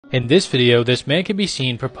In this video, this man can be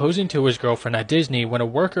seen proposing to his girlfriend at Disney when a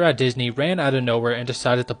worker at Disney ran out of nowhere and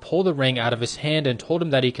decided to pull the ring out of his hand and told him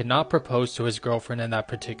that he could not propose to his girlfriend in that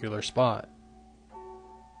particular spot.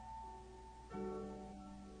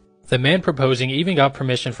 The man proposing even got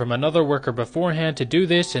permission from another worker beforehand to do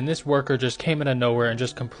this, and this worker just came out of nowhere and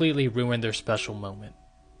just completely ruined their special moment.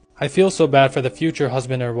 I feel so bad for the future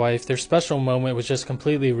husband or wife. Their special moment was just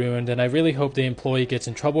completely ruined, and I really hope the employee gets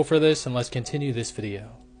in trouble for this, and let's continue this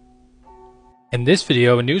video. In this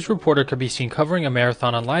video, a news reporter could be seen covering a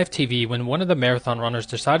marathon on live TV when one of the marathon runners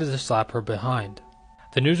decided to slap her behind.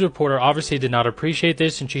 The news reporter obviously did not appreciate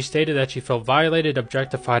this, and she stated that she felt violated,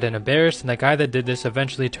 objectified, and embarrassed, and the guy that did this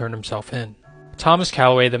eventually turned himself in. Thomas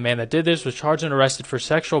Calloway, the man that did this, was charged and arrested for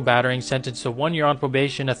sexual battering, sentenced to 1 year on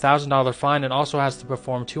probation, a $1,000 fine, and also has to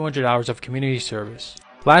perform 200 hours of community service.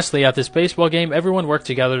 Lastly, at this baseball game, everyone worked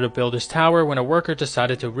together to build this tower when a worker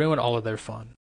decided to ruin all of their fun.